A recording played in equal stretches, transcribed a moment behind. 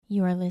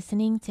You are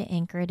listening to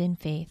Anchored in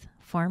Faith,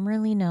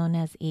 formerly known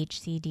as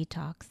HCD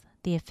Talks,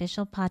 the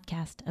official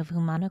podcast of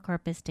Humana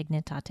Corpus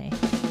Dignitate.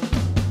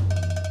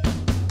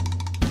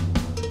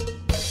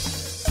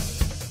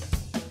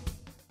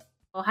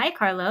 Well, hi,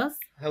 Carlos.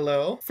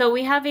 Hello. So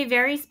we have a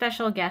very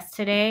special guest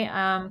today.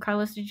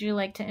 Carlos, would you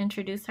like to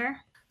introduce her?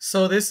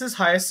 So this is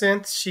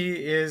Hyacinth. She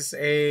is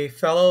a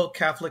fellow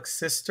Catholic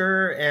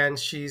sister, and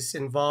she's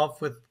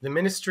involved with the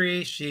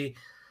ministry. She,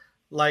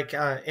 like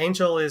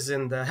Angel, is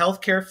in the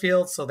healthcare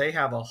field, so they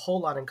have a whole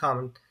lot in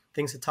common,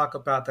 things to talk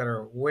about that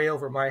are way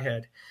over my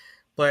head.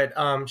 But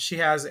she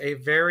has a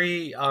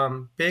very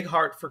big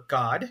heart for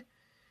God,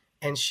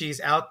 and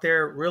she's out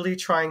there really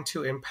trying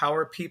to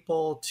empower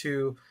people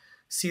to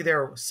see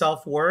their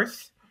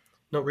self-worth,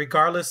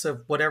 regardless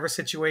of whatever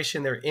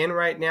situation they're in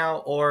right now,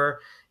 or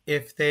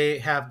if they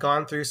have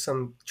gone through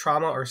some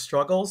trauma or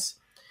struggles.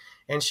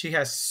 And she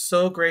has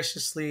so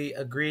graciously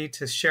agreed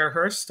to share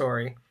her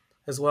story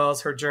as well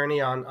as her journey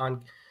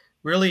on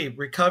really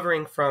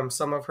recovering from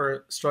some of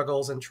her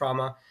struggles and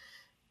trauma.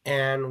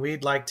 And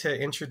we'd like to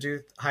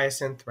introduce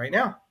Hyacinth right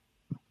now.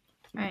 All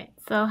right.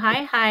 So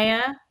hi,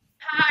 Haya.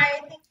 Hi,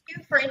 thank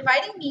you for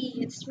inviting me.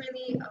 It's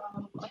really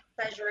a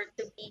pleasure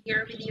to be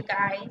here with you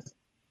guys.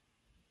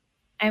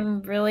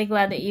 I'm really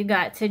glad that you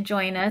got to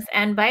join us.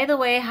 And by the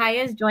way,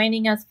 Haya is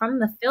joining us from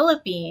the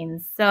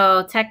Philippines.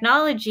 So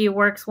technology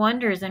works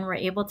wonders and we're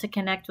able to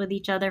connect with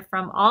each other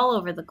from all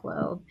over the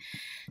globe.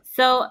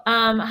 So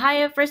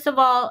Haya, first of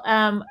all,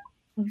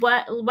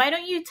 why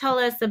don't you tell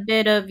us a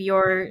bit of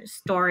your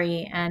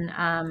story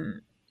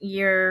and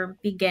your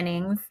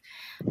beginnings,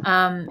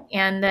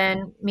 and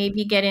then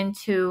maybe get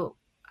into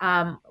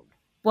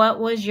what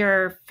was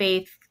your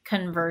faith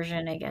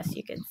conversion, I guess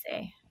you could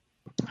say.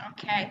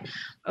 Okay.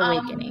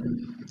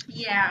 Awakening.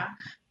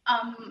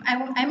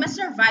 I'm a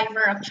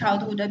survivor of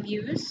childhood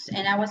abuse,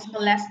 and I was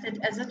molested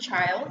as a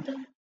child.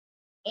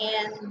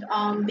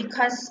 And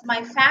because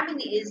my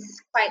family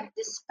is quite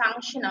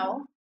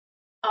dysfunctional,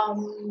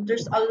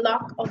 there's a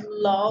lack of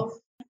love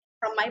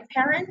from my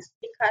parents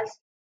because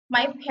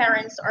my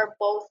parents are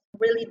both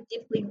really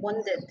deeply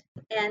wounded.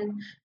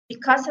 And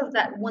because of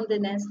that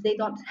woundedness, they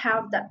don't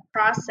have that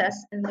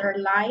process in their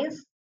life.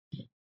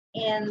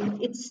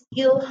 And it's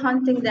still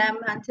haunting them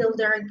until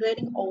they're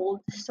getting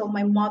old. So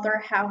my mother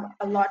have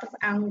a lot of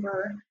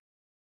anger.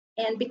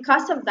 And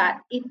because of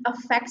that, it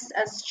affects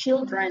us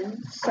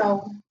children.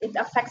 So it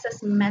affects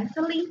us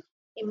mentally,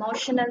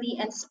 emotionally,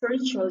 and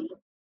spiritually.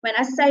 When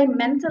I say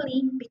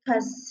mentally,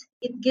 because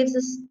it gives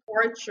us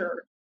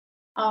torture.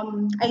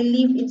 I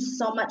live in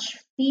so much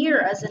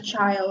fear as a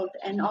child,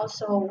 and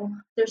also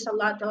there's a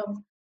lot of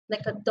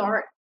like a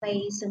dark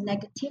place and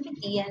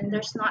negativity, and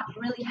there's not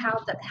really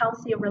have that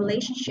healthy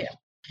relationship.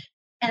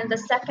 And the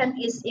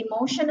second is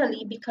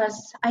emotionally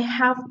because I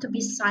have to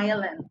be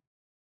silent,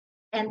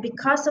 and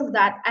because of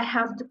that, I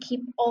have to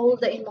keep all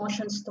the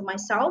emotions to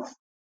myself,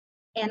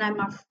 and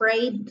I'm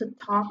afraid to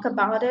talk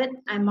about it.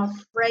 I'm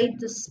afraid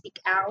to speak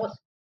out,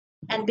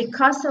 and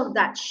because of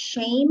that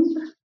shame,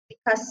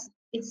 because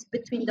it's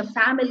between the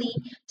family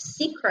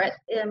secret,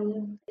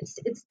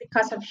 it's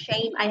because of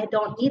shame. I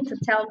don't need to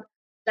tell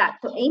that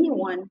to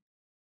anyone.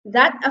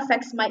 That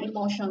affects my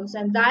emotions,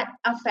 and that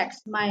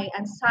affects my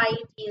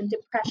anxiety and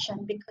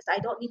depression because I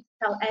don't need to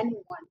tell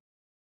anyone.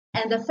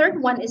 And the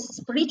third one is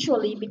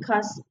spiritually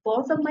because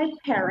both of my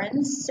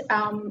parents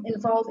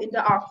involved in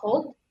the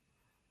occult,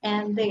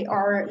 and they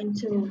are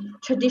into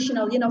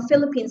traditional.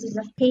 Philippines is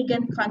a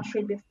pagan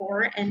country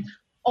before, and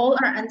all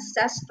our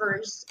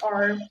ancestors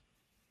are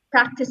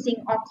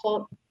practicing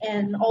occult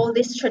and all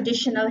this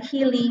traditional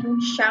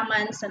healing,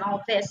 shamans, and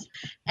all this.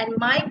 And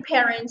my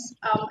parents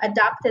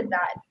adopted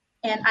that.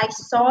 And I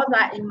saw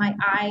that in my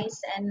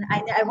eyes, and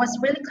I was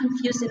really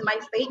confused in my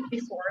faith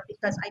before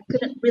because I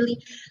couldn't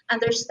really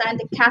understand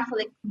the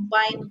Catholic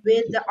combined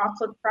with the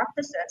occult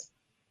practices.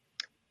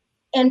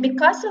 And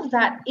because of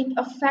that, it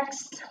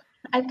affects,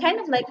 I kind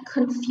of like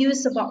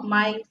confused about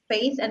my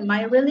faith and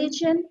my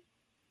religion.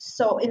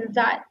 So in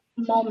that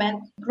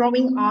moment,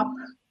 growing up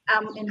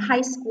in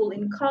high school,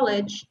 in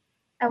college,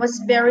 I was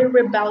very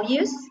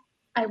rebellious.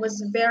 I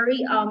was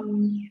very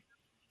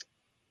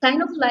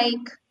kind of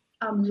like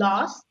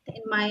lost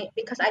in my,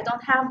 because I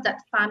don't have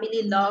that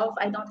family love.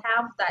 I don't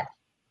have that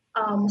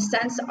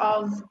sense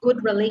of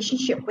good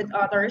relationship with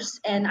others,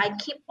 and I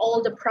keep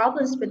all the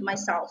problems with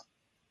myself.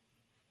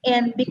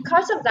 And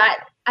because of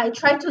that, I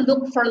tried to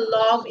look for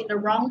love in the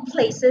wrong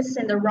places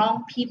and the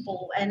wrong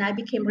people. And I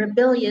became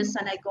rebellious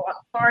and I go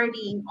out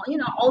partying,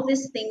 all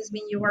these things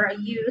when you are a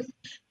youth,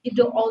 you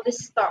do all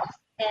this stuff.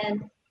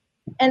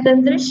 And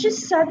then there's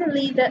just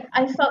suddenly that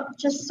I felt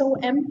just so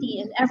empty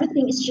and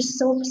everything is just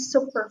so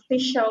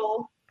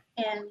superficial.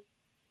 And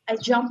I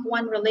jump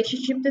one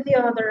relationship to the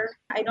other.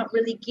 I don't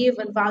really give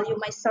and value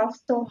myself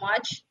so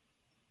much,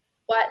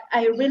 but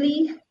I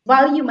really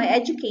value my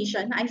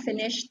education. I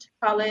finished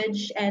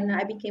college and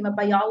I became a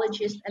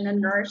biologist and a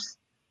nurse.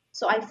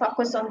 So I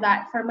focus on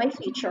that for my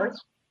future.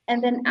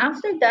 And then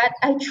after that,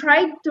 I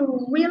tried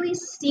to really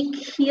seek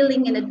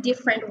healing in a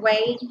different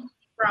way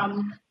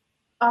from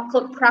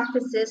occult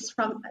practices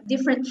from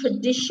different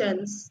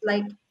traditions.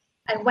 Like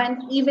I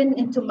went even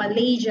into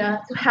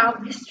Malaysia to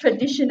have this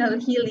traditional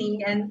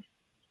healing, and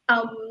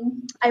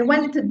I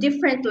went into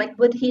different like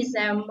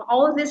Buddhism,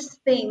 all these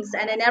things,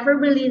 and I never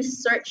really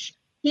searched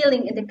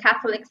healing in the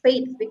Catholic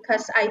faith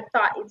because I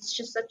thought it's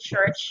just a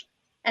church,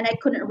 and I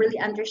couldn't really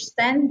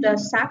understand the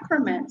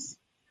sacraments.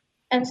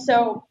 And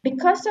so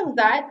because of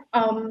that,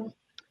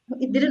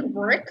 it didn't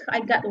work.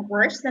 I got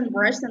worse and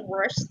worse and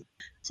worse.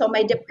 So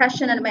my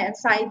depression and my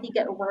anxiety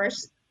get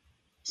worse.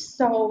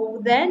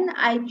 So then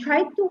I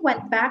tried to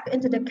went back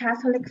into the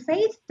Catholic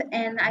faith,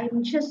 and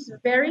I'm just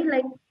very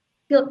like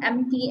feel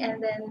empty.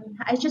 And then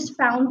I just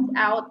found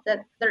out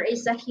that there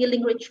is a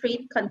healing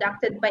retreat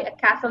conducted by a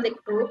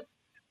Catholic group.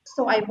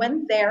 So I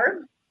went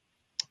there,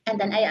 and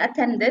then I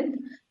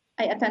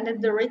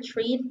attended the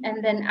retreat,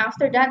 and then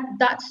after that,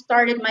 that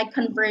started my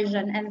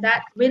conversion, and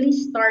that really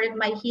started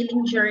my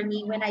healing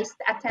journey when I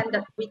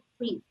attended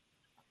retreat.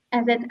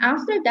 And then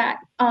after that,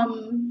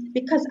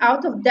 because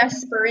out of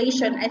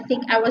desperation, I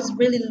think I was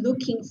really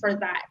looking for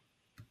that.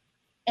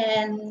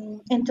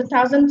 And in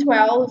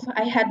 2012,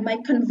 I had my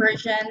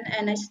conversion,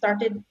 and I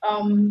started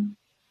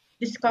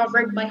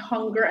discovered my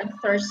hunger and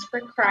thirst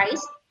for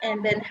Christ,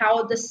 and then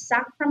how the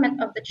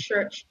sacrament of the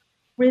church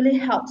really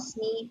helps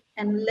me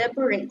and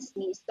liberates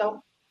me.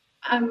 So,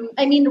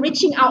 I mean,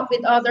 reaching out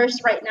with others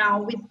right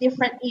now with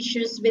different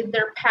issues, with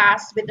their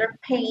past, with their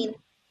pain.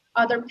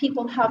 Other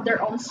people have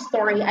their own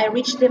story. I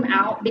reach them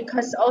out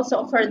because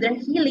also for their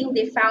healing,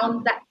 they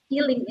found that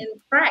healing in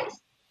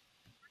Christ.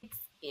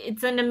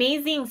 It's an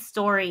amazing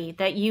story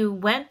that you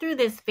went through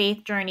this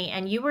faith journey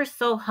and you were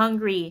so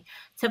hungry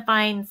to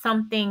find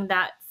something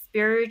that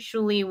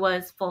spiritually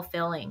was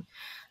fulfilling.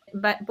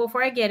 But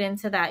before I get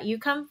into that, you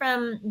come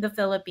from the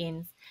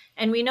Philippines,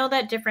 and we know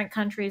that different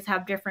countries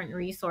have different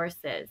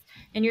resources.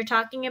 And you're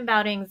talking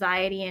about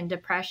anxiety and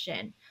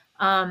depression.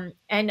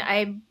 And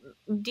I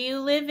do you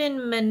live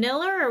in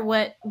Manila, or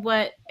what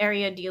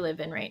area do you live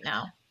in right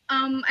now?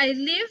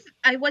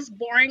 I was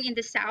born in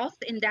the south,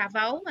 in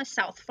Davao, a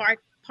south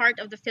part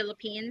of the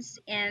Philippines.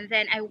 And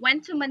then I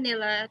went to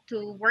Manila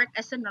to work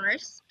as a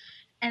nurse.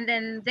 And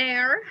then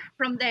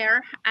from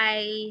there,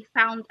 I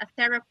found a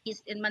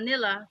therapist in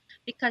Manila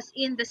because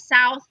in the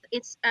south,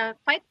 it's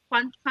quite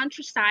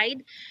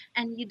countryside,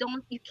 and you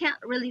can't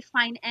really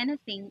find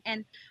anything.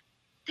 And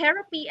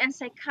therapy and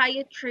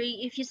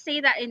psychiatry, if you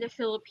say that in the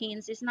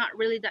Philippines, is not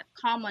really that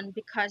common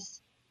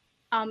because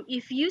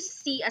if you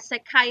see a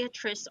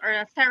psychiatrist or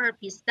a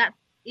therapist, that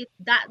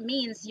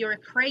means you're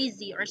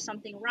crazy or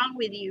something wrong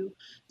with you.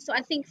 So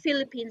I think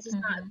Philippines is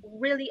not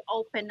Mhm. really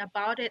open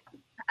about it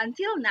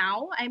until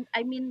now.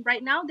 I mean,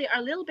 right now they are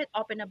a little bit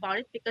open about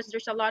it because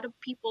there's a lot of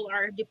people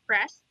are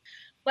depressed.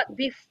 But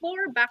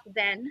before back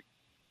then,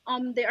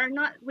 they are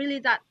not really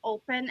that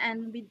open,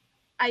 and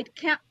I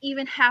can't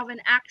even have an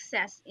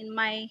access in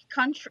my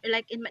country,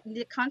 like in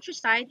the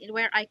countryside in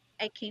where I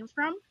came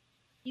from.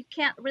 You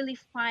can't really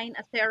find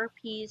a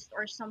therapist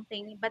or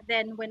something. But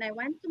then when I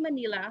went to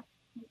Manila,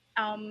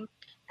 um,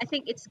 I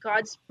think it's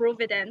God's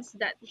providence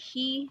that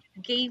He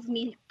gave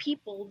me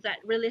people that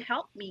really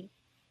helped me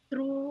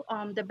through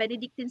the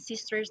Benedictine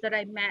sisters that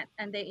I met,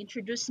 and they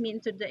introduced me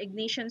into the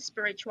Ignatian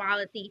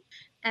spirituality.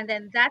 And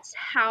then that's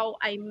how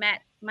I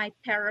met my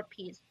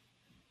therapist.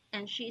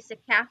 And she's a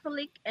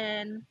Catholic.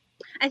 And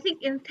I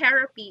think in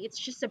therapy, it's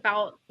just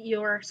about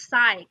your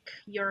psyche,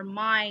 your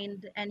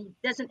mind, and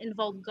it doesn't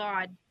involve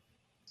God.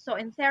 So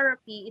in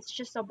therapy, it's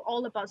just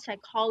all about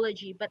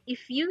psychology. But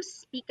if you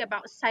speak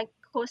about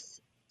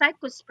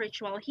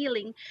psycho-spiritual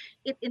healing,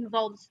 it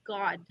involves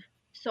God.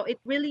 So it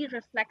really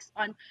reflects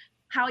on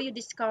how you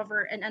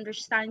discover and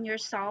understand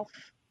yourself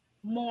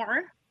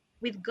more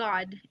with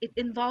God. It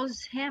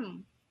involves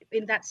Him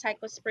in that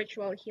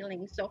psycho-spiritual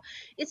healing. So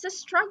it's a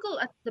struggle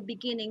at the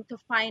beginning to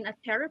find a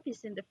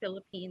therapist in the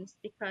Philippines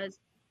because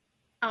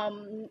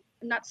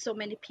not so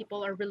many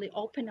people are really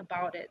open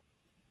about it.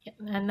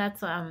 And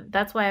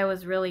that's why I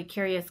was really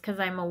curious,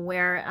 because I'm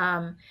aware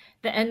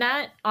and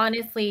that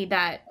honestly,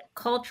 that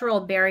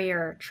cultural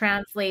barrier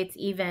translates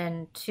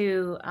even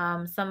to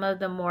some of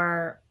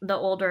the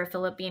older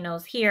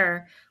Filipinos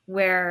here,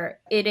 where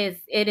it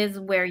is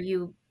where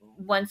you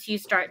once you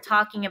start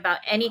talking about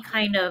any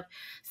kind of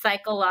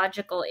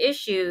psychological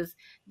issues,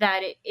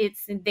 that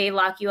it's they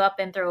lock you up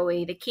and throw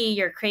away the key.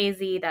 You're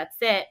crazy, that's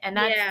it. And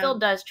that Yeah. still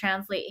does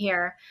translate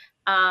here.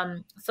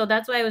 So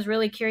that's why I was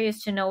really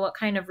curious to know what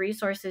kind of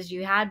resources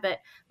you had. But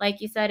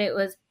like you said, it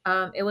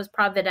was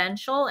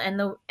providential, and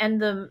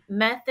the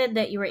method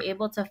that you were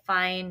able to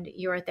find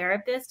your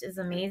therapist is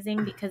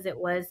amazing, because it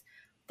was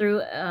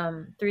through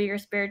your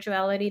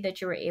spirituality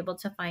that you were able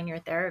to find your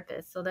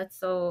therapist.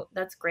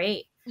 That's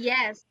great.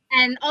 Yes.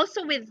 And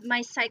also with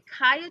my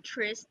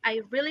psychiatrist,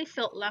 I really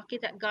felt lucky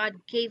that God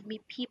gave me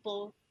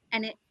people,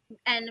 and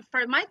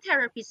for my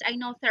therapist, I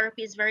know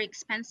therapy is very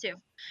expensive.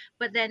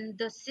 But then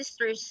the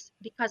sisters,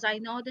 because I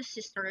know the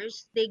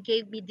sisters, they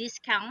gave me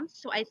discounts.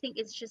 So I think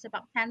it's just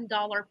about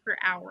 $10 per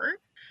hour.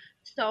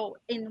 So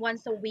in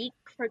once a week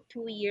for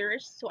 2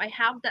 years. So I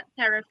have that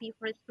therapy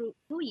for through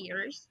 2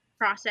 years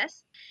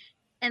process.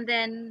 And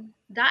then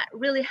that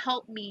really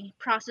helped me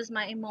process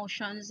my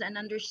emotions and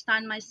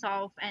understand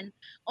myself, and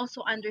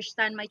also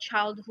understand my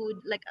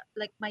childhood,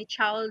 like my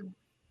child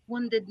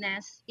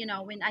woundedness,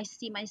 when I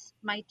see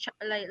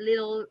like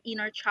little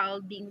inner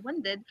child being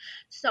wounded.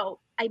 So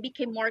I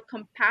became more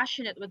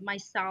compassionate with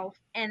myself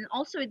and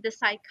also with the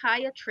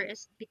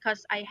psychiatrist,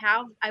 because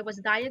I was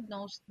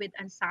diagnosed with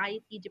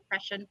anxiety,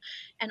 depression,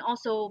 and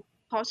also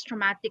post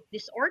traumatic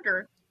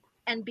disorder.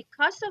 And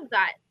because of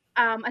that,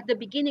 at the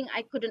beginning,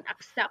 I couldn't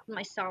accept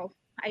myself.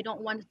 I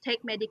don't want to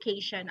take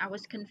medication. I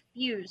was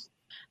confused.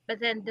 But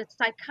then the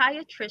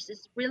psychiatrist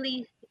is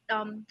really,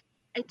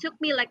 it took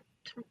me like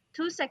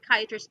two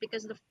psychiatrists,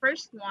 because the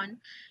first one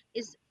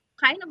is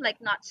kind of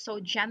like not so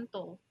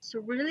gentle.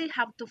 So really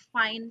have to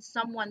find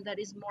someone that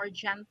is more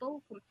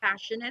gentle,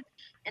 compassionate,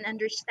 and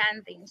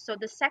understanding. So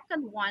the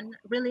second one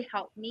really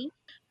helped me,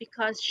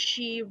 because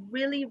she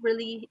really,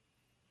 really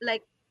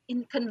like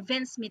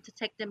convinced me to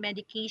take the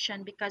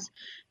medication, because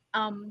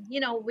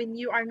when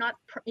you are not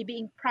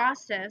being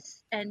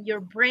processed and your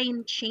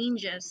brain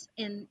changes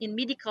in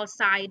medical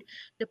side,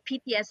 the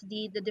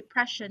PTSD, the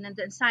depression, and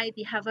the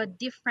anxiety have a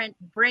different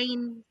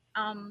brain,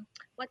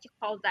 what you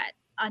call that,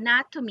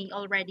 anatomy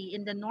already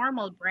in the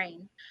normal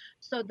brain.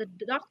 So the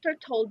doctor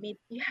told me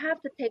you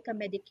have to take a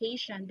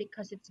medication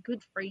because it's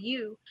good for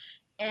you.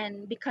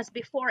 And because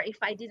before, if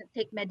I didn't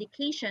take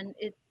medication,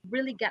 it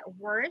really got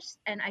worse,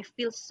 and I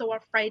feel so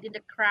afraid in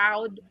the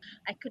crowd.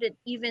 I couldn't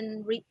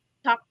even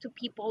talk to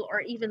people or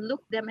even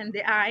look them in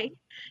the eye.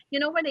 You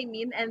know what I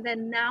mean? And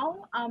then now,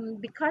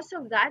 because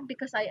of that,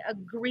 because I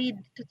agreed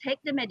to take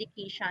the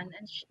medication,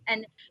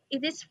 and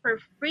it is for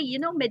free.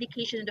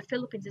 Medication in the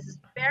Philippines is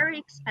very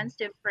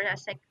expensive for a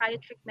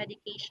psychiatric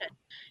medication.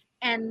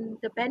 And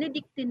the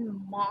Benedictine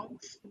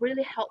monks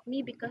really helped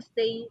me, because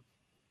they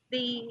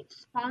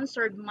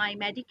sponsored my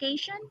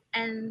medication,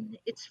 and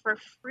it's for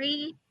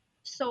free.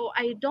 So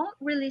I don't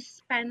really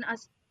spend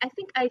as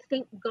I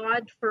thank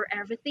God for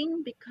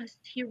everything, because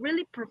he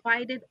really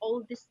provided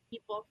all these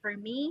people for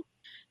me,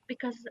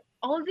 because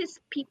all these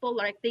people,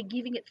 like, they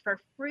giving it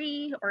for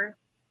free, or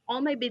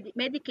all my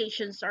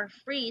medications are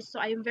free. So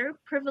I'm very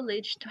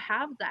privileged to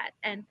have that,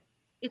 and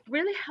it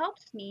really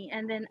helps me.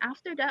 And then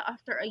after that,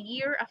 after a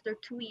year, after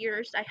 2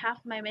 years, I have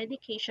my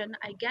medication,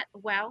 I get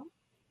well.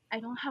 I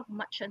don't have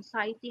much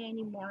anxiety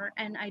anymore,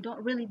 and I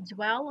don't really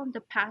dwell on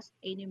the past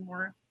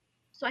anymore.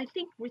 So I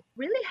think it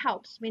really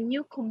helps when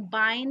you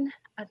combine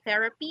a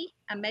therapy,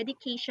 a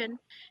medication,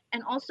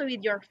 and also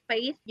with your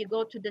faith. You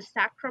go to the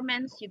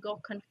sacraments, you go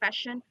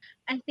confession.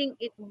 I think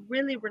it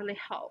really, really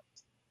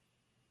helps.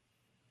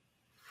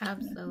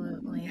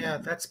 Absolutely. Yeah,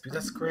 that's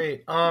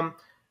great. And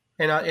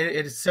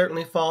it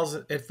certainly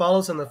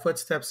follows in the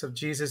footsteps of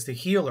Jesus the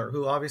healer,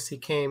 who obviously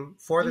came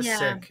for the Yeah,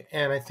 sick.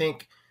 And I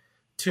think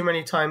too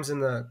many times in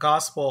the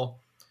gospel,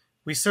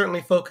 we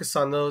certainly focus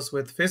on those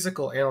with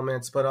physical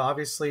ailments, but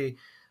obviously,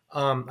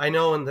 I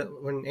know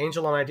when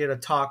Angel and I did a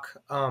talk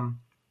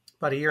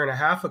about a year and a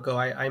half ago,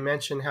 I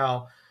mentioned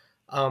how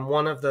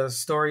one of the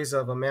stories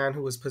of a man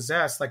who was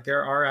possessed, like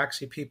there are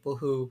actually people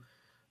who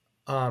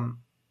um,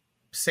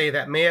 say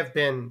that may have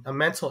been a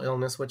mental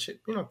illness, which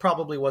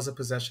probably was a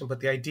possession, but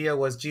the idea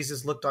was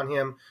Jesus looked on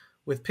him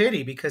with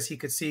pity because he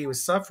could see he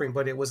was suffering,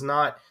 but it was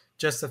not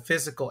just a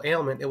physical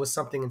ailment; it was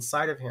something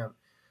inside of him.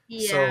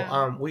 So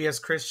yeah, we as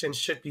Christians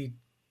should be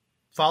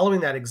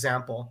following that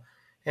example.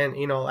 And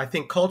I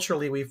think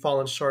culturally we've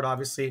fallen short,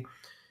 obviously,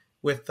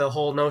 with the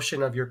whole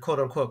notion of you're quote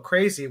unquote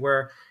crazy.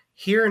 Where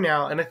here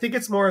now, and I think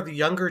it's more of the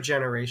younger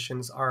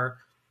generations are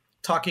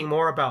talking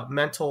more about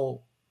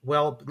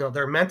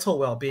their mental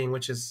well being,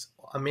 which is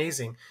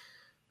amazing.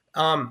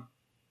 Um,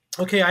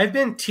 okay, I've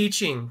been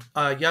teaching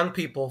young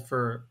people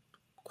for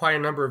quite a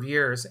number of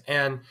years,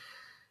 and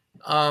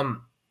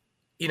um,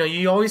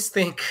 you always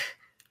think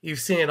you've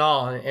seen it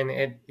all,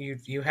 and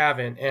you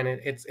haven't, and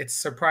it's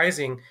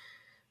surprising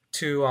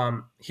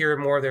to hear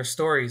more of their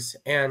stories.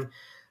 And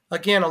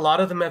again, a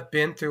lot of them have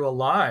been through a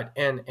lot,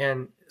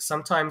 and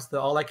sometimes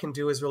all I can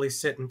do is really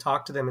sit and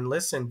talk to them and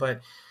listen.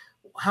 But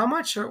what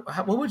would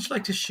you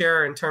like to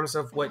share in terms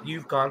of what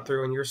you've gone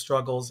through and your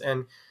struggles?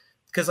 And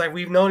because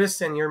we've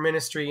noticed in your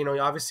ministry,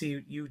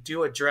 obviously you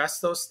do address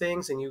those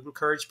things and you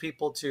encourage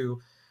people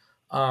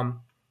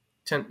um,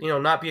 to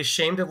not be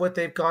ashamed of what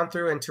they've gone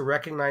through and to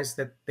recognize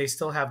that they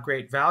still have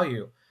great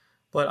value.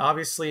 But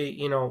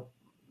obviously,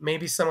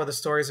 maybe some of the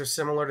stories are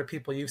similar to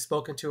people you've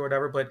spoken to or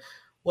whatever. But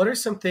what are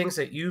some things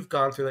that you've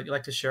gone through that you'd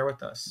like to share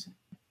with us?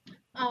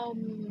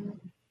 um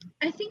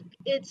I think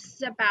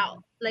it's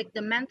about like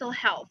the mental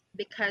health,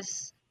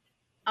 because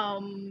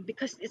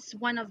it's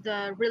one of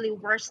the really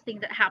worst thing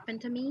that happened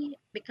to me.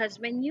 Because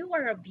when you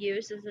are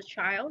abused as a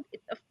child,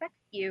 it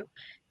affects you.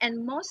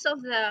 And most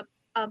of the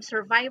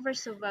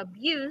survivors of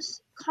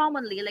abuse,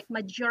 commonly, like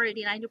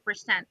majority,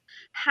 90%,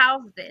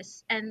 have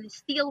this. And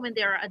still, when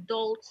they are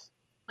adults,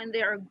 when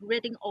they are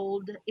getting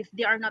old, if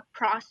they are not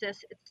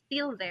processed, it's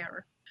still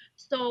there.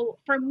 So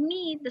for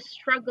me, the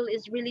struggle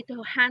is really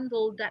to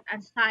handle that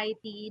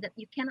anxiety, that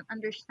you cannot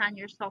understand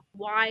yourself,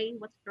 why,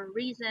 what's the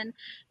reason.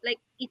 Like,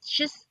 it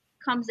just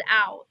comes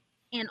out.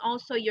 and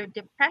also your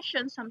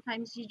depression.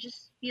 Sometimes you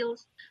just feel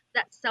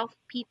that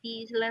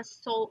self-pity,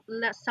 less self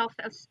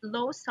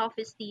low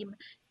self-esteem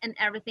and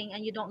everything,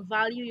 and you don't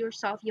value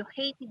yourself, you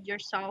hated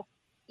yourself,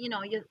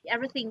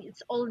 everything,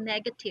 it's all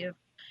negative.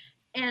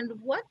 And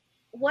what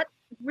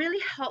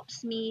really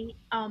helps me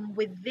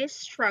with this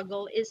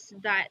struggle is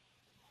that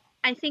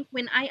I think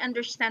when I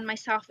understand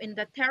myself in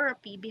the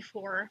therapy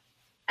before,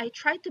 I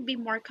try to be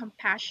more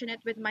compassionate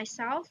with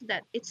myself,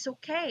 that it's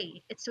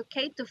okay. It's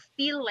okay to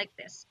feel like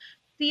this.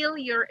 Feel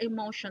your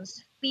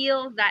emotions.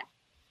 Feel that,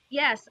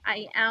 yes,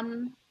 I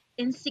am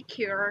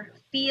insecure.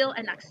 Feel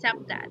and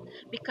accept that.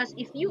 Because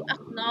if you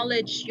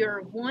acknowledge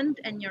your wound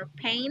and your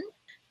pain,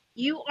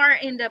 you are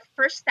in the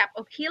first step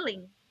of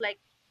healing. Like,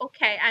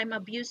 okay, I'm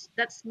abused,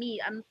 that's me,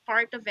 I'm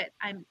part of it.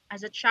 I'm,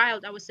 as a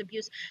child I was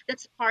abused,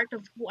 that's part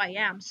of who I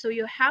am. So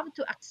you have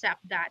to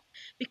accept that,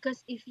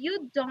 because if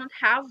you don't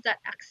have that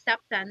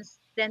acceptance,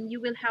 then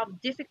you will have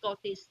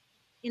difficulties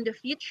in the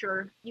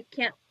future. You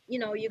can't,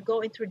 you go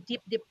into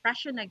deep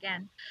depression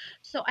again.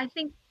 So I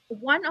think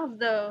one of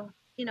the,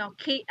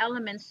 key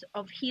elements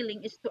of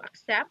healing is to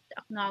accept,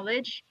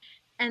 acknowledge,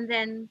 and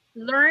then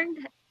learn.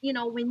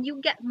 When you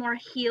get more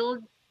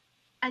healed,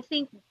 I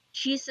think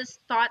Jesus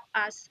taught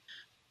us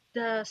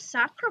the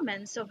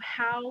sacraments of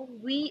how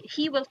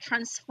he will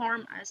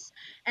transform us,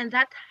 and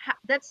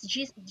that's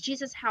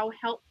Jesus how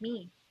helped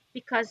me,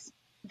 because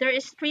there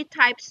is three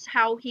types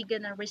how he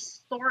gonna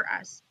restore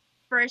us.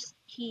 First,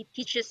 he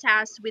teaches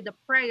us with the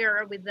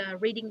prayer, with the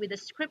reading with the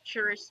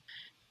scriptures,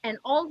 and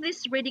all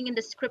this reading in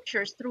the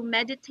scriptures through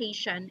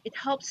meditation, it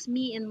helps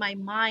me in my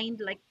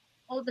mind, like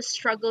all the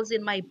struggles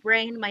in my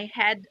brain, my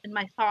head, and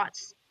my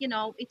thoughts.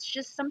 It's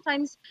just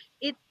sometimes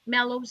it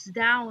mellows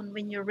down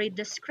when you read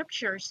the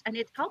scriptures, and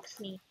it helps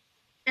me.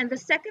 And the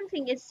second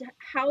thing is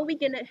how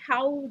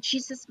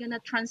Jesus gonna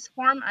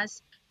transform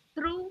us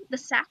through the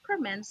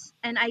sacraments.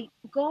 And I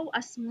go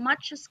as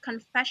much as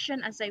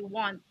confession as I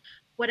want.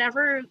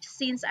 Whatever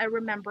sins I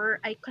remember,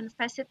 I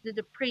confess it to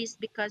the priest,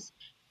 because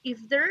if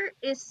there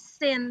is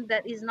sin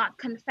that is not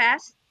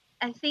confessed,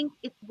 I think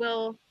it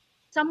will,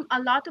 some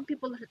a lot of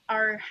people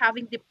are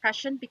having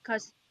depression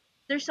because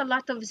there's a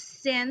lot of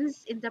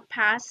sins in the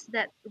past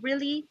that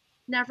really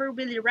never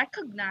really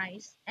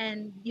recognized,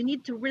 and you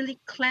need to really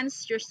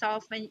cleanse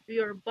yourself and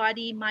your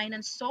body, mind,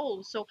 and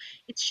soul. So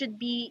it should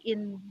be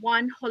in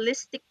one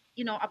holistic,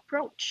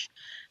 approach.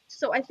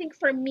 So I think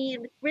for me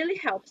it really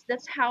helps.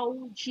 That's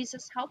how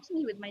Jesus helps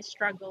me with my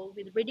struggle,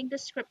 with reading the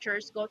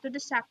scriptures, go to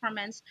the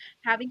sacraments,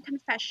 having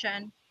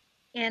confession,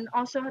 and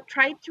also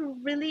try to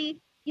really,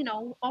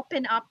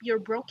 open up your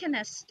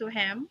brokenness to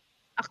him,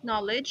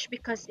 acknowledge,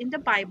 because in the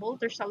Bible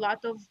there's a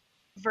lot of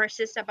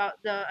verses about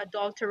the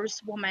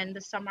adulterous woman,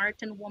 the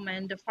Samaritan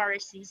woman, the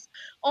Pharisees.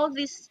 All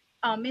this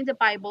in the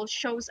Bible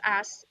shows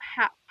us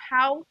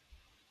how,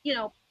 you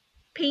know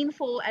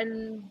painful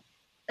and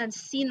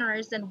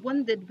sinners and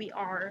wounded we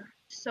are.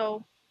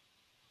 So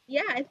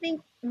yeah, I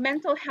think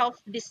mental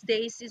health these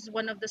days is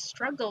one of the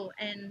struggle,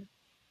 and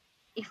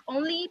if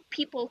only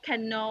people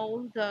can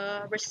know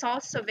the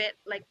results of it,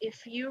 like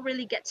if you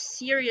really get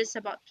serious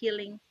about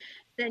healing,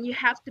 then you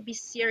have to be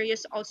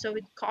serious also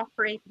with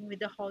cooperating with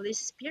the Holy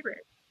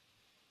Spirit.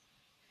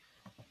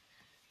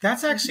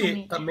 That's actually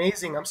Right.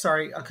 amazing. I'm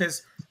sorry,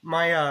 because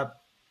my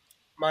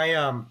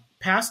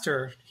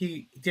pastor,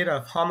 he did a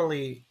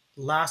homily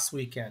last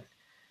weekend,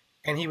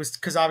 and he was,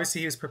 because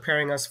obviously he was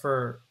preparing us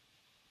for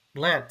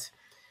Lent,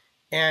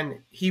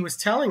 and he was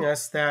telling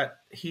us that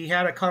he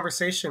had a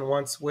conversation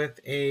once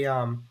with a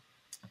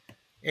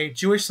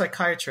Jewish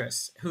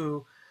psychiatrist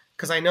who,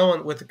 because I know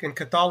in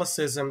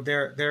Catholicism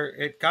there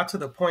it got to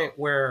the point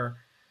where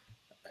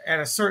at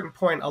a certain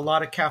point a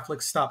lot of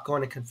Catholics stopped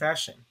going to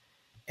confession,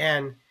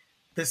 and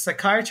the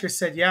psychiatrist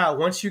said, yeah,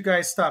 once you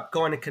guys stopped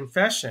going to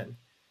confession,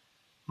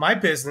 my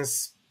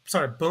business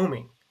started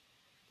booming.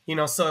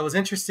 So it was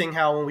interesting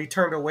how when we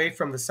turned away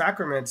from the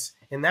sacraments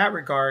in that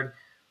regard,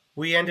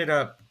 we ended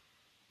up,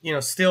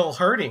 still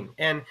hurting.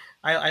 And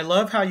I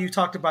love how you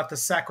talked about the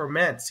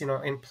sacraments,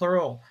 in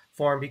plural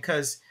form,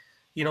 because,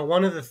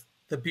 one of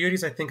the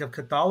beauties I think of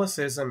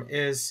Catholicism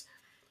is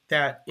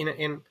that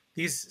in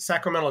these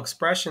sacramental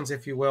expressions,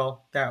 if you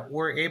will, that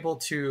we're able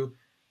to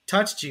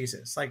touch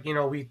Jesus. Like,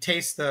 we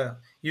taste the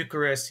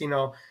Eucharist,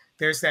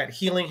 there's that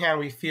healing hand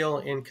we feel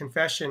in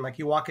confession. Like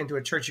you walk into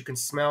a church, you can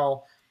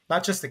smell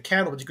not just the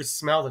candle, but you could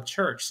smell the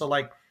church. So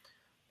like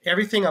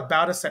everything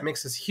about us that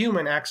makes us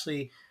human,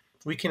 actually,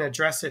 we can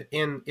address it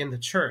in the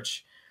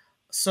church.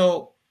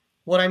 So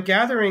what I'm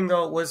gathering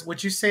though was,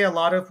 would you say a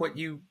lot of what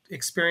you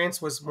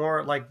experienced was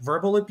more like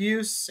verbal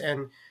abuse,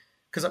 and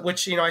because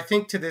which I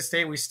think to this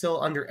day we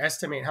still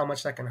underestimate how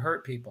much that can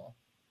hurt people.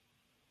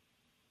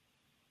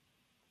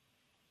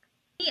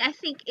 Me, I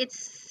think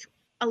it's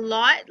a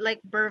lot,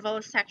 like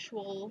verbal,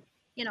 sexual,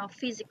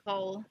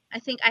 physical. I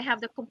think I have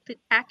the complete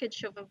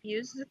package of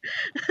abuse.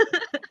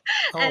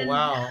 Oh and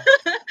wow.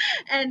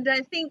 and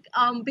I think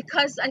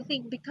because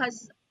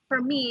for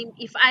me,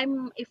 if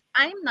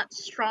I'm not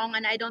strong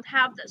and I don't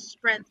have the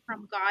strength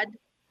from God,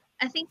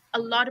 I think a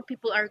lot of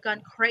people are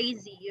gone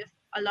crazy.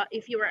 a lot,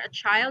 if you were a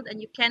child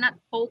and you cannot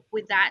cope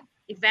with that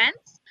event,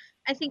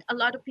 I think a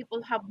lot of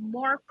people have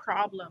more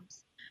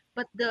problems.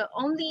 But the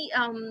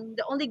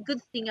only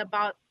good thing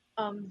about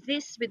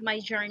this with my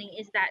journey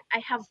is that I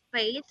have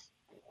faith,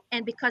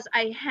 and because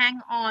I hang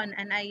on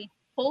and I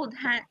hold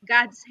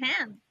God's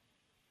hand,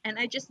 and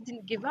I just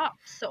didn't give up.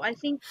 So I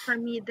think for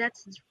me,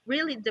 that's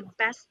really the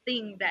best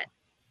thing, that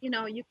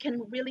you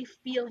can really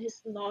feel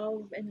His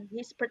love and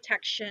His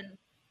protection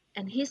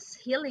and His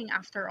healing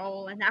after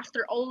all. And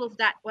after all of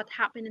that, what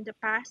happened in the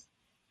past,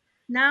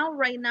 now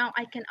right now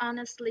I can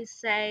honestly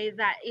say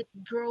that it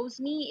grows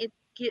me.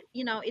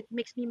 It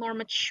makes me more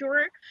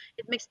mature.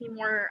 It makes me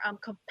more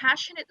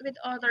compassionate with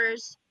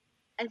others.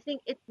 I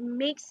think it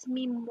makes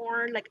me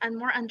more like and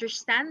more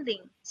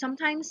understanding.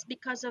 Sometimes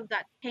because of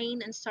that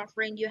pain and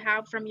suffering you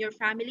have from your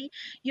family,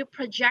 you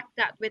project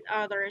that with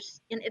others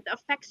and it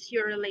affects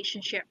your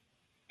relationship.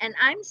 And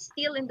I'm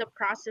still in the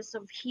process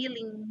of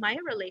healing my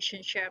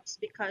relationships,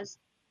 because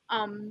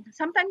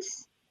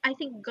sometimes I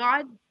think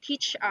God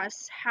teach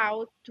us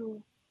how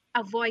to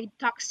avoid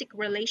toxic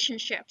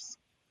relationships.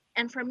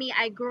 And for me,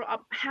 I grew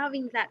up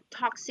having that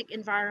toxic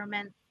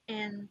environment.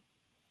 And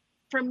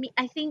for me,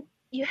 I think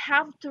you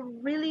have to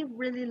really,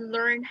 really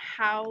learn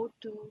how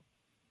to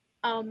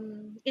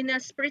in a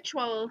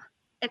spiritual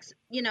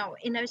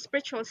in a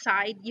spiritual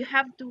side, you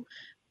have to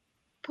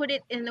put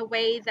it in a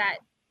way that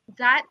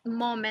that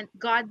moment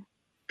God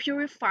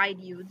purified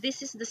you.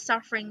 This is the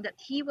suffering that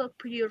He will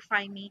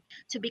purify me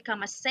to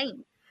become a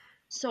saint.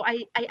 So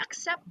I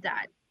accept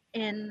that,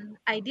 and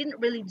I didn't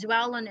really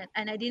dwell on it,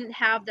 and I didn't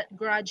have that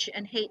grudge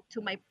and hate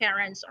to my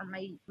parents or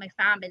my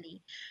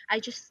family. I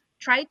just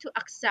try to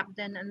accept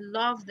them and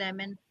love them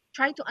and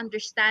try to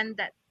understand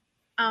that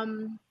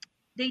um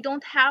they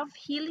don't have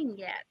healing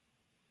yet,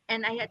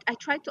 and I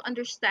try to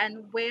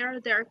understand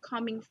where they're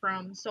coming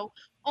from. So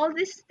all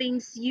these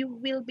things, you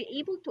will be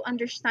able to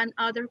understand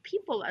other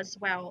people as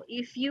well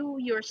if you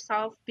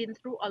yourself been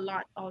through a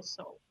lot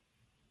also.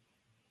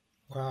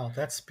 Wow,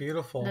 that's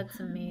beautiful. That's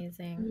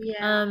amazing.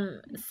 Yeah.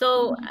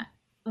 So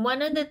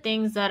one of the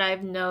things that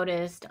I've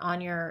noticed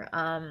on your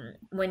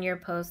when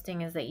you're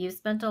posting is that you've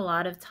spent a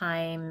lot of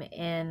time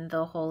in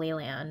the Holy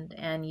Land,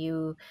 and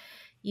you've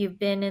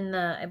been in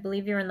the, I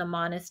believe you're in the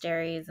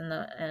monasteries,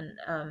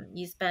 and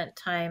you spent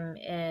time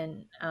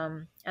in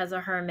as a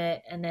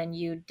hermit, and then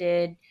you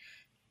did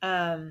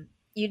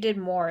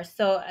more.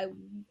 So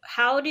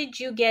how did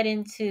you get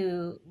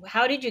to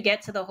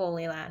the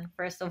Holy Land,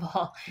 first of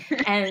all?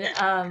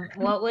 And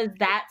what was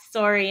that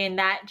story in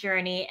that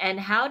journey, and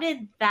how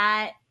did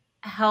that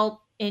help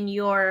in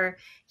your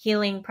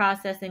healing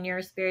process and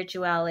your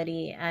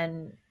spirituality,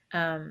 and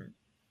um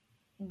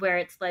where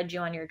it's led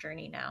you on your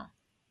journey now?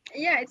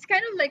 Yeah, it's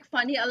kind of like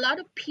funny. A lot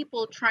of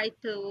people try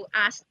to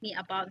ask me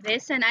about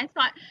this, and I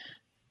thought,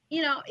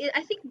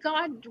 I think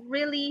God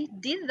really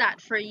did that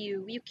for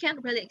you. You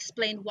can't really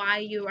explain why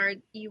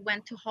you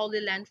went to Holy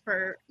Land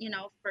for,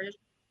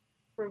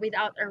 for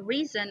without a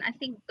reason. I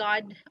think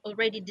God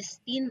already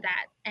destined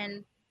that,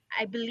 and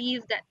I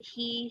believe that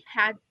He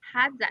had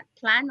that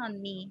plan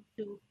on me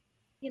to,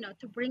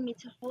 to bring me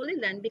to Holy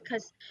Land,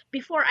 because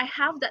before I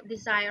have that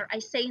desire, I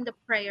say in the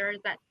prayer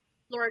that,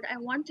 Lord, I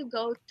want to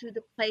go to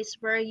the place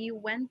where you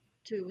went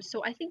to.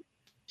 So I think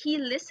He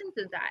listened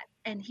to that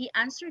and He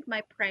answered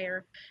my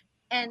prayer.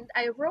 And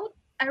I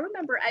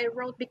remember I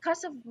wrote,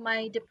 because of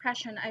my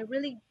depression,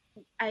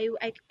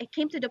 I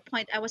came to the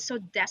point I was so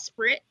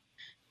desperate.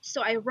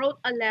 So I wrote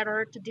a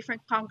letter to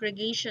different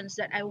congregations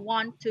that I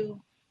want to,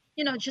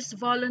 just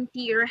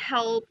volunteer,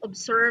 help,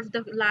 observe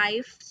the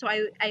life. So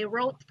I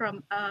wrote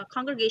from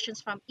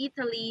congregations from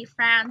Italy,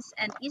 France,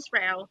 and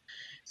Israel.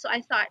 So I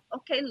thought,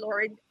 okay,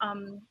 Lord,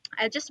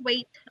 I'll just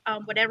wait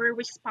whatever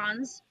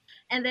response.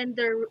 And then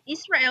the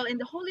Israel in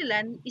the Holy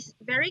Land is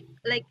very,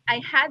 like, I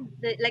had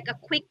like a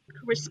quick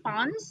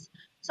response.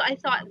 So I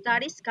thought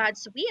that is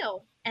God's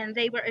will. And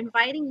they were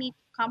inviting me to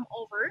come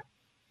over,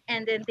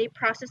 and then they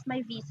process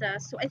my visa.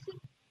 So I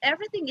think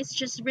everything is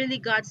just really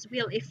God's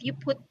will if you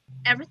put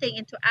everything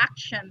into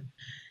action.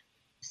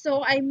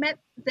 So I met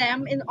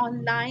them in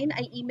online.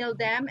 I emailed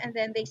them, and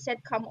then they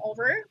said, "Come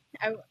over.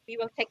 We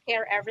will take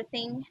care of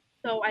everything."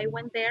 So I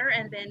went there,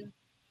 and then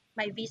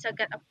my visa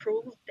got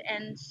approved.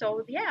 And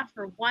so yeah,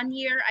 for 1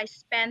 year I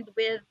spent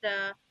with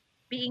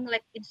being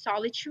like in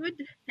solitude,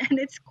 and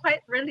it's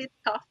quite really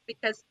tough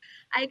because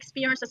I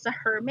experienced as a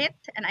hermit,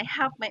 and I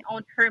have my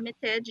own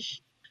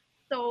hermitage.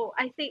 So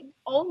I think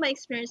all my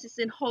experiences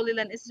in Holy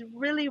Land is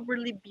really,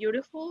 really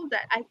beautiful,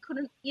 that I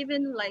couldn't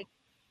even like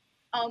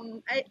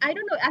I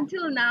don't know,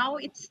 until now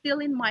it's still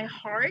in my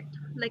heart,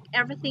 like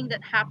everything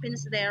that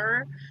happens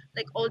there,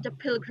 like all the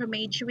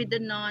pilgrimage with the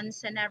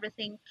nuns and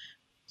everything.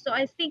 So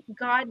I think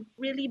God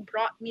really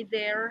brought me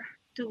there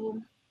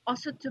to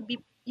also to be,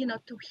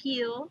 to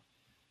heal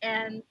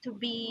and to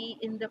be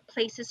in the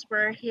places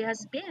where He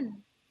has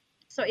been.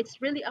 So it's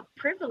really a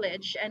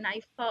privilege, and I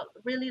felt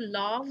really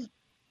loved,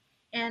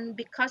 and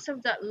because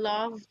of that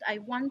love I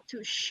want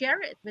to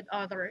share it with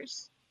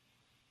others.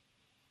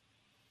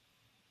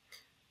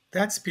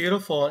 That's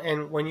beautiful.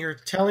 And when you're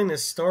telling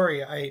this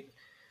story,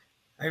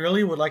 I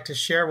really would like to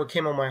share what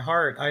came on my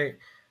heart. I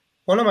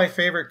One of my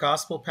favorite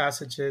gospel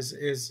passages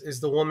is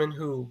the woman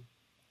who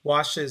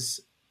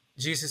washes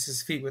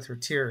Jesus's feet with her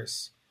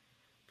tears,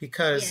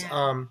 because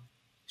Yeah.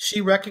 she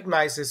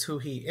recognizes who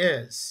he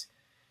is.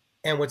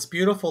 And what's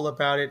beautiful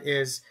about it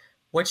is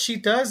what she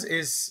does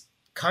is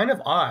kind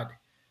of odd,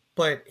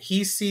 but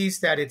he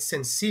sees that it's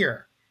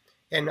sincere.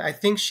 And I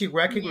think she Yeah.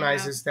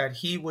 recognizes that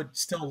he would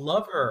still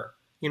love her,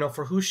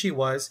 for who she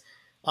was.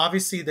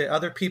 Obviously, the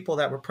other people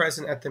that were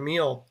present at the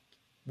meal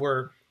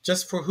were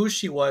just for who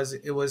she was.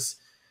 It was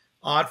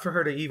odd for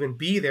her to even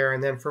be there,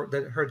 and then for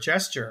her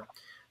gesture.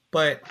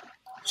 But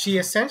she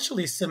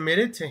essentially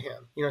submitted to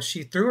him.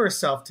 She threw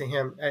herself to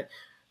him.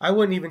 I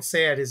wouldn't even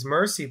say at his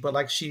mercy, but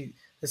like she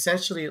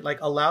essentially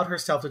like allowed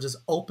herself to just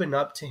open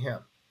up to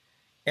him.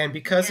 And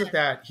because Yeah. of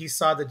that, he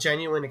saw the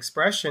genuine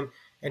expression,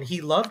 and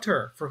he loved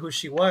her for who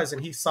she was,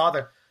 and he saw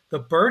the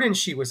burden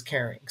she was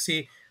carrying.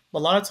 See, a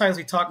lot of times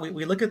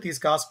we look at these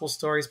gospel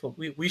stories, but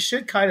we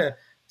should kind of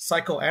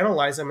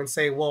psychoanalyze them and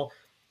say, well,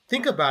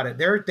 think about it.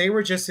 They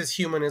were just as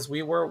human as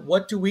we were.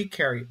 What do we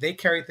carry? They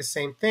carried the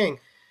same thing.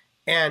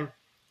 And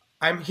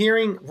I'm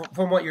hearing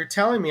from what you're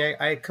telling me,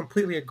 I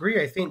completely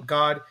agree. I think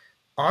God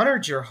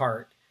honored your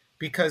heart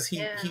because he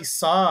Yeah.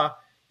 saw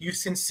you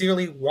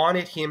sincerely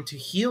wanted him to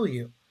heal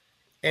you.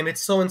 And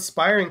it's so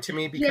inspiring to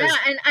me Yeah, because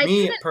and I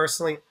me couldn't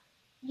personally,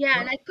 yeah,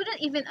 and I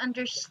couldn't even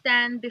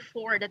understand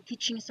before the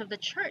teachings of the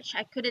church.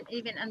 I couldn't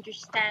even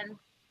understand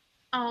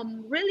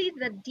really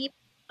the deep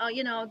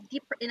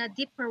deeper in a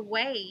deeper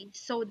way.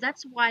 So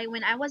that's why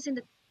when I was in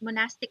the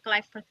monastic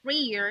life for 3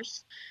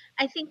 years,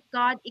 I think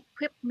God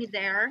equipped me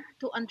there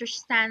to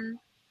understand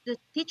the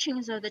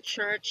teachings of the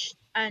church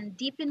and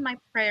deepen my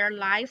prayer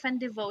life and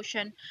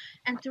devotion,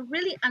 and to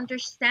really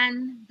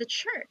understand the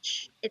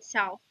church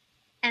itself,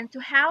 and to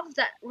have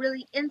that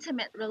really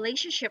intimate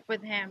relationship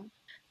with him.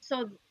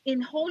 So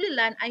in Holy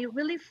Land, I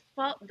really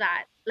felt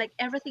that, like,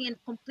 everything in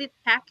complete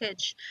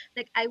package.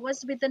 Like, I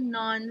was with the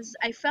nuns.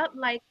 I felt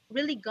like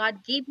really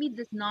God gave me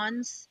the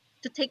nuns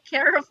to take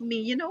care of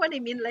me. You know what I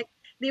mean? Like,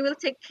 they will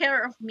take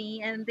care of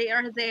me, and they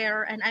are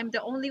there, and I'm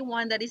the only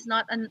one that is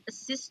not a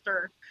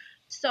sister.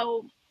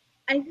 So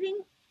I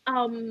think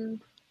from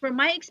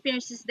my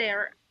experiences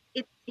there,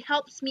 it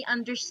helps me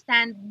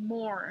understand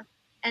more,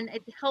 and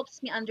it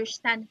helps me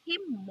understand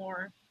him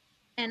more.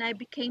 And I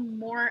became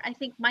more, I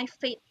think my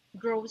faith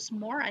grows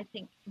more, I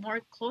think, more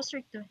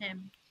closer to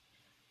him.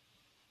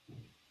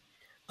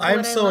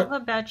 I'm so.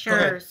 Go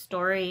ahead.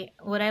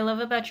 What I love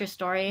about your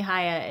story,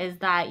 Haya, is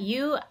that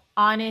you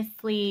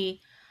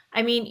honestly,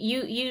 I mean,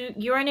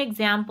 you're an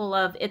example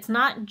of it's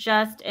not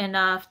just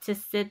enough to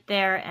sit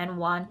there and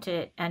want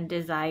it and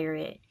desire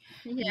it.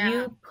 Yeah.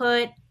 You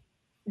put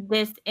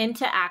this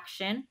into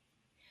action,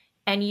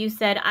 and you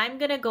said, I'm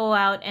going to go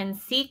out and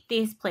seek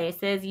these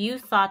places. You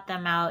sought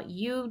them out.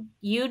 You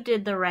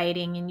did the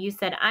writing, and you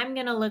said, I'm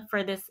going to look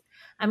for this.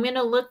 I'm going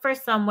to look for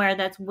somewhere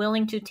that's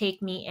willing to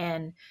take me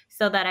in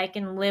so that I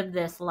can live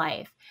this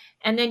life.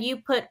 And then you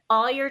put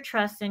all your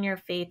trust and your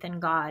faith in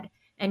God.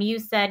 And you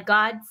said,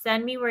 God,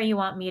 send me where you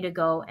want me to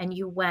go. And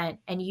you went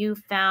and you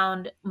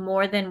found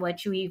more than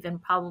what you even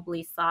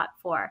probably sought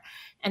for.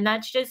 And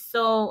that's just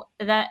so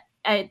that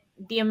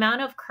the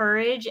amount of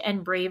courage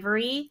and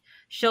bravery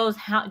shows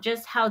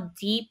how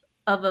deep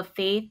of a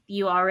faith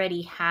you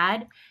already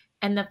had,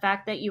 and the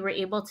fact that you were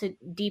able to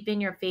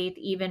deepen your faith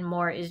even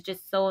more is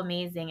just so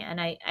amazing.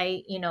 And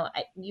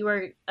you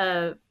are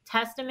a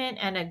testament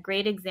and a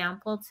great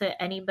example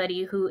to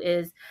anybody who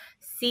is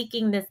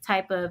seeking this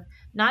type of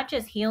not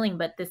just healing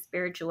but this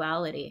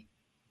spirituality.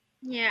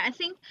 Yeah, I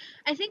think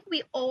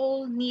we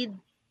all need,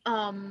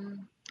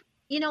 um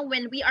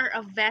when we are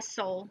a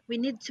vessel, we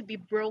need to be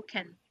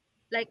broken.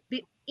 Like,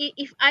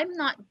 if I'm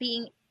not,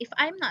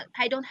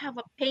 I don't have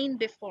a pain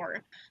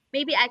before.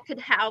 Maybe I could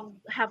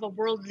have a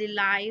worldly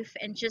life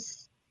and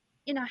just,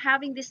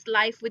 having this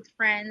life with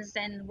friends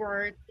and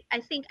work. I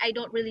think I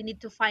don't really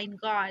need to find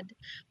God.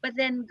 But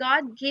then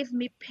God gave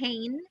me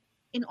pain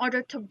in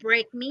order to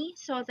break me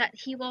so that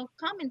he will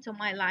come into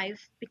my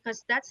life,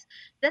 because that's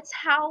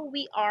how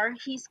we are.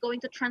 He's going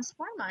to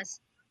transform us.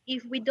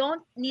 If we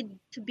don't need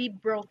to be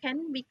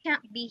broken, we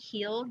can't be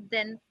healed,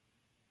 then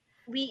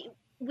we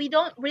we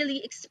don't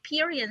really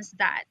experience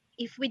that.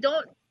 If we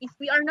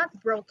are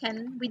not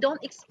broken, we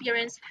don't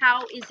experience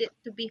how is it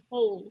to be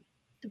whole,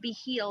 to be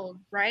healed,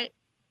 right?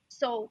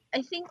 So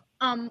I think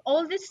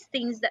all these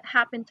things that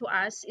happen to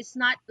us, it's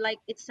not like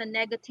it's a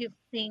negative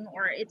thing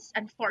or it's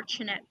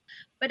unfortunate,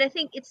 but I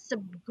think it's a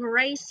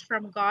grace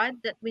from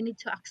God that we need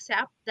to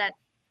accept, that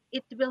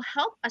it will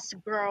help us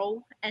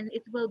grow and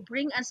it will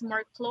bring us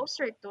more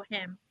closer to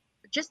him.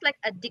 Just like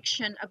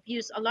addiction,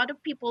 abuse, a lot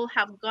of people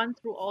have gone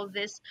through all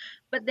this,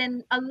 but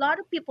then a lot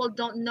of people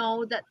don't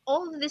know that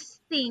all these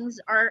things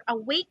are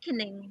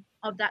awakening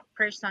of that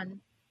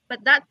person.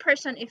 But that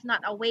person, if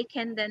not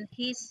awakened, then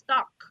he's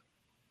stuck,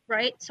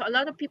 right? So a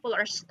lot of people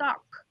are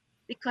stuck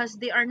because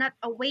they are not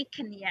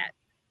awakened yet.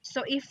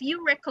 So if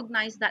you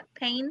recognize that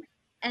pain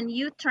and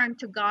you turn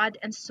to God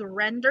and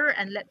surrender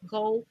and let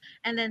go,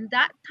 and then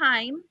that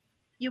time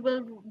you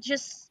will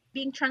just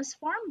being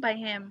transformed by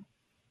him.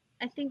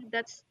 I think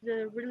that's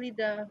the really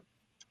the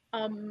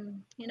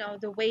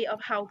the way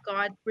of how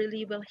God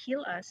really will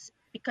heal us,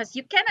 because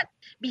you cannot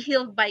be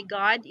healed by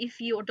God if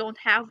you don't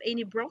have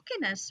any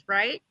brokenness,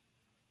 right?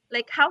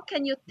 Like, how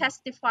can you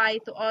testify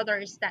to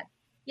others that,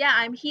 yeah,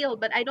 I'm healed,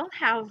 but I don't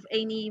have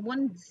any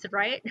wounds,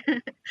 right?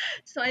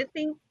 So I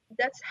think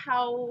that's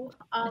how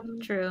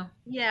That's true.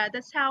 yeah,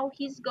 that's how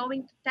he's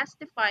going to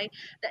testify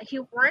that he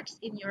works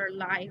in your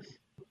life.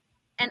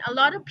 And a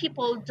lot of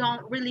people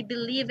don't really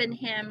believe in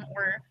him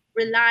or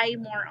rely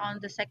more on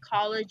the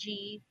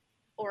psychology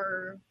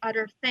or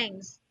other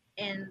things,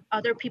 and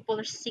other people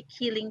are seek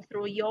healing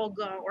through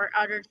yoga or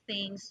other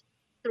things,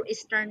 through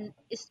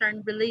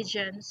eastern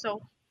religion.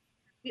 So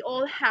we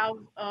all have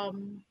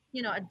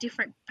a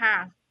different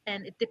path,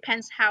 and it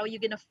depends how you're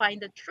gonna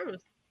find the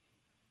truth.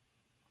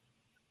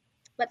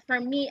 But for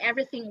me,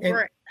 everything And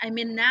worked. I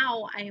mean,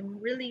 now I'm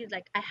really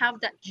like, I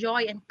have that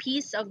joy and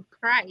peace of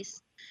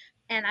Christ,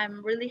 and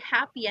I'm really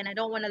happy, and I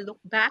don't want to look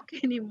back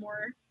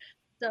anymore.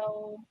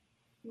 So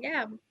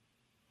yeah.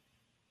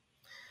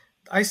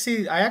 I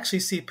actually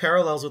see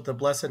parallels with the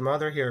Blessed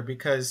Mother here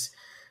because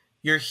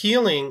your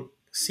healing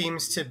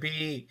seems to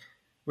be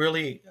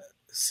really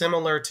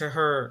similar to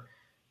her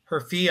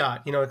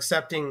fiat,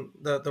 accepting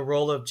the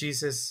role of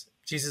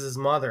Jesus's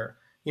mother,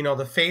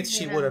 the faith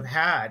she would Yeah. have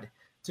had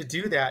to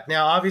do that.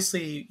 Now,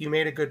 obviously, you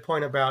made a good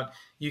point about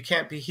you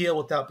can't be healed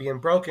without being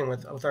broken.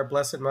 With our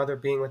Blessed Mother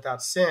being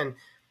without sin,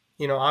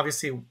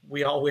 obviously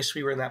we all wish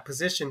we were in that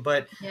position,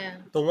 but Yeah.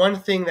 the one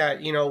thing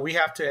that we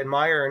have to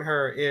admire in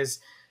her is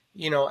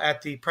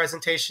at the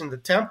presentation of the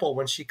temple,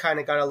 when she kind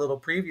of got a little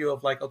preview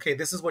of like, okay,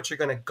 this is what you're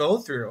going to go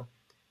through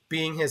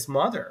being his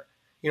mother,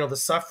 the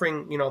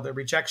suffering, the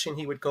rejection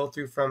he would go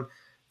through from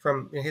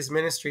his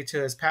ministry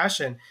to his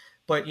passion.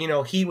 But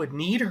he would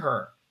need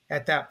her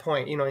at that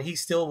point. He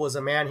still was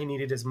a man. He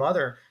needed his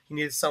mother. He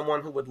needed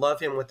someone who would love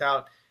him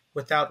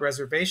without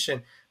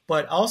reservation.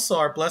 But also,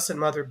 our Blessed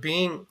Mother,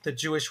 being the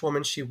Jewish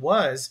woman she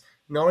was,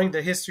 knowing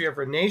the history of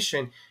her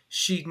nation,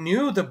 she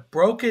knew the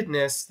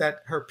brokenness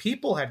that her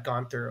people had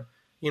gone through,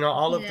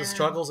 all of the Yeah.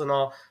 struggles and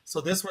all.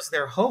 So this was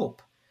their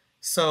hope.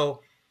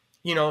 So,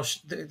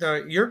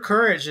 your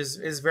courage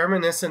is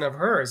reminiscent of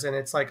hers, and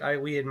it's like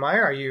we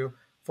admire you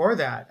for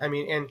that. I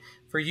mean, and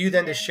for you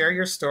then to Yeah. share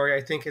your story,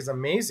 I think is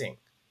amazing.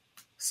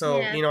 So,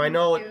 Yeah. I Thank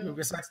know you.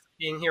 besides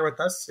being here with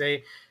us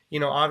today,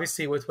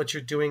 obviously with what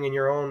you're doing in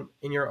your own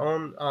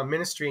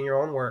ministry and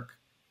your own work.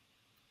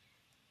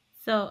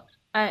 So,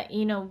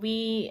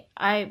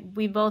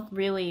 we both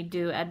really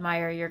do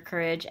admire your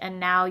courage, and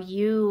now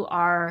you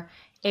are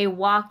a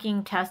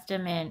walking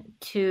testament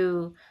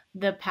to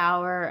the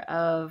power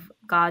of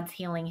God's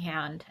healing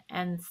hand.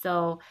 And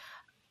so,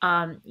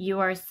 you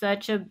are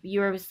such a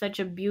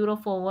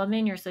beautiful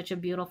woman. You're such a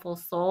beautiful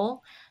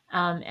soul,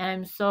 and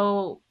I'm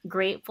so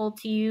grateful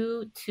to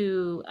you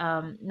to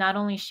not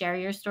only share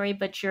your story,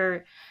 but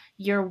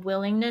your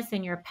willingness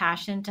and your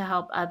passion to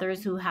help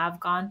others who have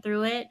gone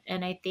through it.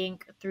 And I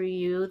think through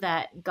you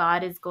that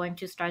God is going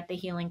to start the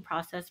healing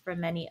process for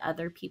many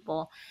other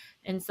people.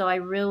 And so I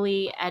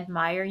really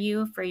admire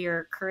you for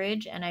your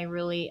courage, and I'm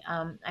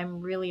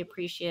really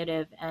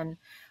appreciative and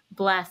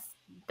blessed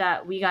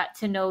that we got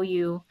to know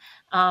you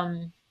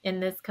in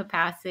this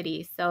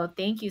capacity. So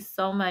thank you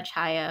so much,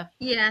 Haya.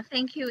 Yeah,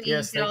 thank you,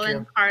 Yes, Angel thank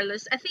and you.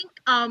 Carlos. I think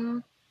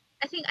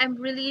I'm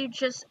really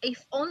just,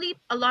 if only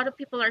a lot of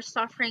people are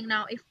suffering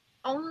now, if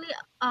only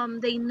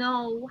they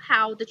know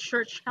how the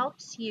church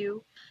helps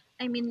you.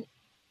 I mean,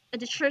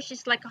 the church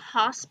is like a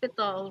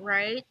hospital,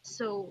 right?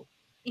 So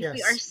Yes.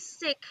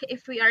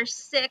 if we are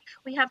sick,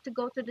 we have to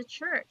go to the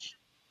church,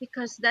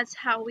 because that's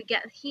how we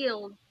get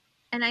healed.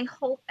 And I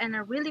hope and I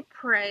really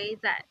pray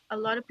that a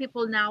lot of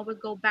people now will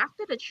go back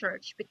to the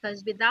church,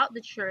 because without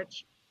the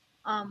church,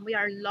 we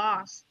are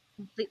lost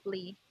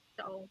completely.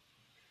 So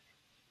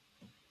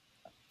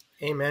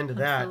Amen to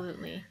that.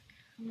 Absolutely.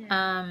 yeah.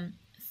 Um,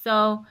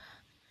 so,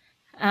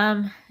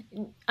 um,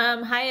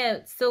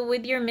 Haya, so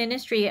with your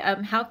ministry,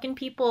 how can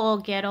people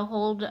get a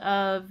hold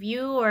of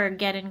you or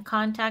get in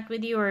contact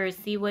with you or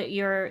see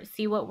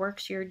what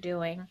works you're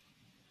doing?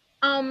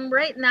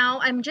 Right now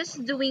I'm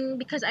just doing,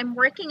 because I'm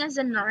working as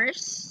a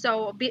nurse.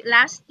 So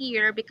last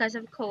year, because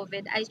of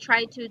COVID, I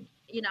tried to,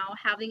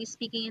 having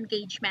speaking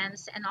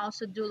engagements and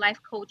also do life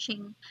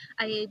coaching.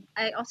 I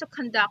also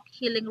conduct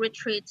healing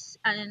retreats,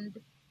 and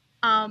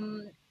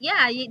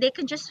yeah, they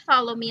can just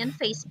follow me on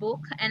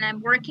Facebook, and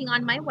I'm working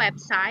on my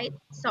website.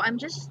 So I'm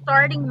just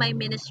starting my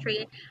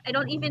ministry. I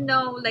don't even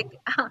know, like,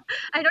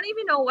 I don't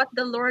even know what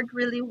the Lord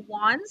really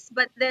wants,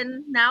 but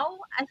then now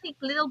I think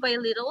little by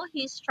little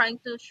He's trying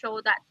to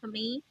show that to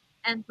me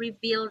and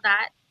reveal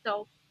that.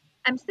 So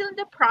I'm still in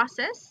the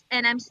process,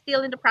 and I'm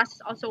still in the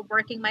process also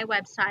working my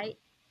website.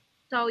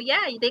 So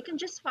yeah, they can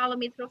just follow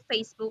me through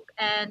Facebook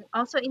and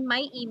also in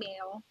my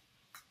email,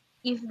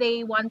 if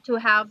they want to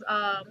have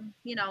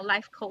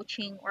life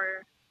coaching,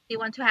 or they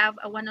want to have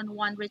a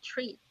one-on-one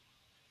retreat.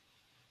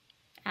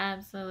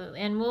 Absolutely.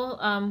 And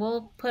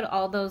we'll put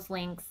all those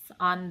links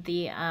on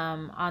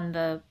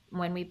the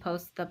when we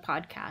post the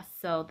podcast.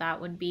 So that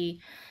would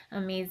be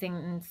amazing,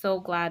 and so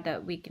glad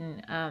that we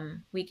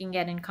can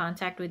get in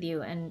contact with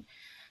you. And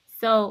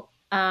so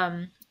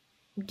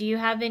do you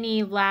have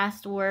any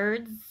last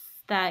words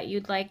that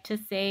you'd like to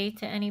say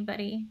to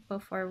anybody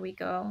before we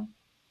go?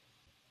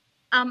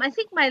 I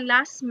think my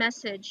last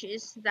message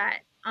is that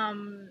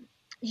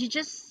you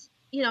just,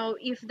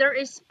 if there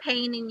is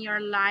pain in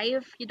your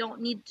life, you don't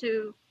need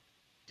to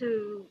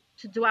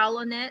dwell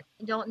on it.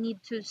 You don't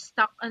need to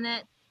stuck on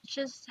it.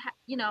 Just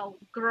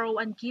grow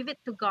and give it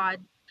to God,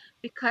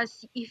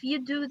 because if you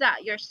do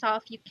that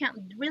yourself, you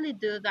can't really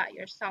do that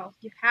yourself.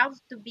 You have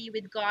to be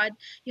with God.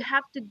 You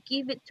have to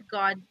give it to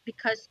God,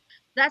 because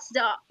that's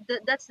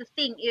the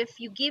thing. If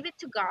you give it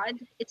to God,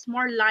 it's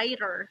more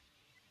lighter,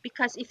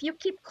 because if you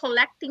keep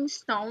collecting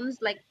stones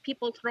like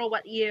people throw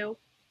at you,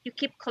 you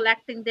keep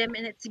collecting them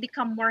and it's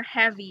become more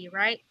heavy,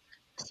 right?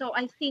 So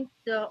I think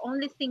the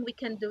only thing we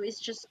can do is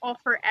just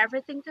offer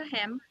everything to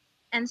him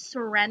and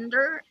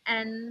surrender,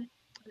 and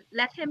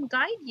let him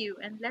guide you,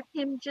 and let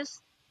him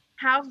just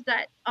have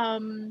that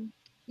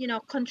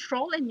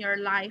control in your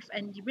life,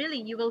 and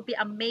really you will be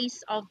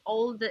amazed of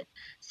all the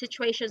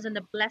situations and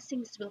the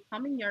blessings will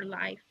come in your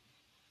life.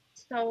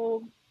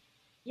 So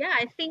yeah,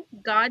 I think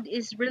God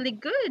is really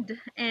good,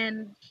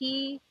 and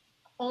he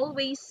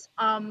always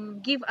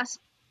give us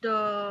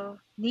the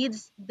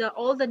needs, the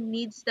all the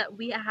needs that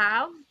we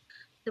have,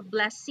 the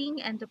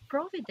blessing and the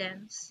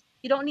providence.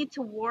 You don't need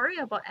to worry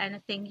about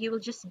anything. He will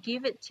just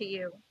give it to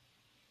you.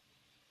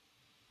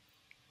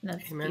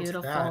 That's Amen to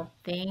that. beautiful.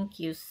 Thank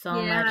you so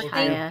Yeah, much, Thank you.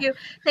 thank Haya. you.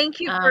 Thank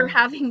you for Um,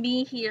 having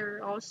me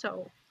here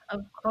also.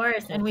 of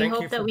course, Well, and we thank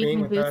you hope that for we being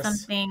can with do us.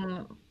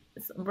 something.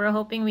 We're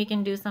hoping we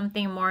can do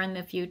something more in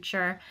the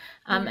future.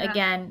 Yeah.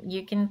 Again,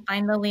 you can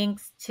find the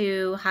links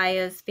to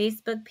Haya's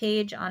Facebook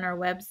page on our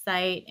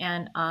website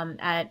and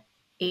at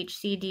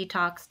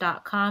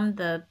hcdtalks.com.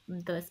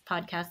 This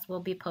podcast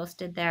will be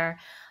posted there.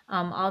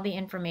 All the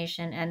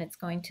information, and it's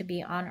going to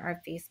be on our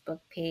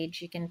Facebook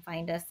page. You can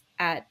find us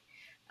at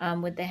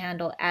with the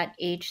handle at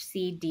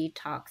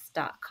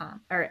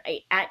hcdtalks.com or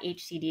at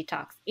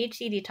hcdtalks.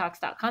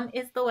 hcdtalks.com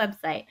is the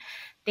website.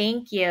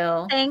 Thank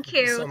you. Thank Thank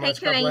you you. so Thank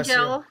much. you, God bless you.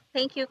 Angel.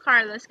 Thank you,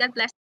 Carlos. God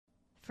bless.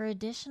 For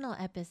additional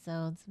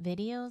episodes,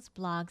 videos,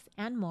 blogs,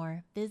 and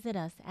more, visit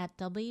us at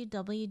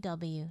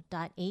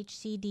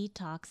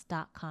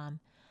www.hcdtalks.com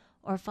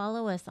or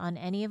follow us on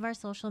any of our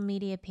social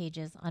media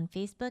pages on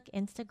Facebook,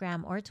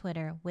 Instagram, or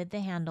Twitter with the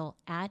handle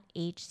at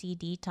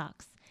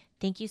HCDTalks.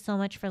 Thank you so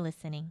much for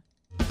listening.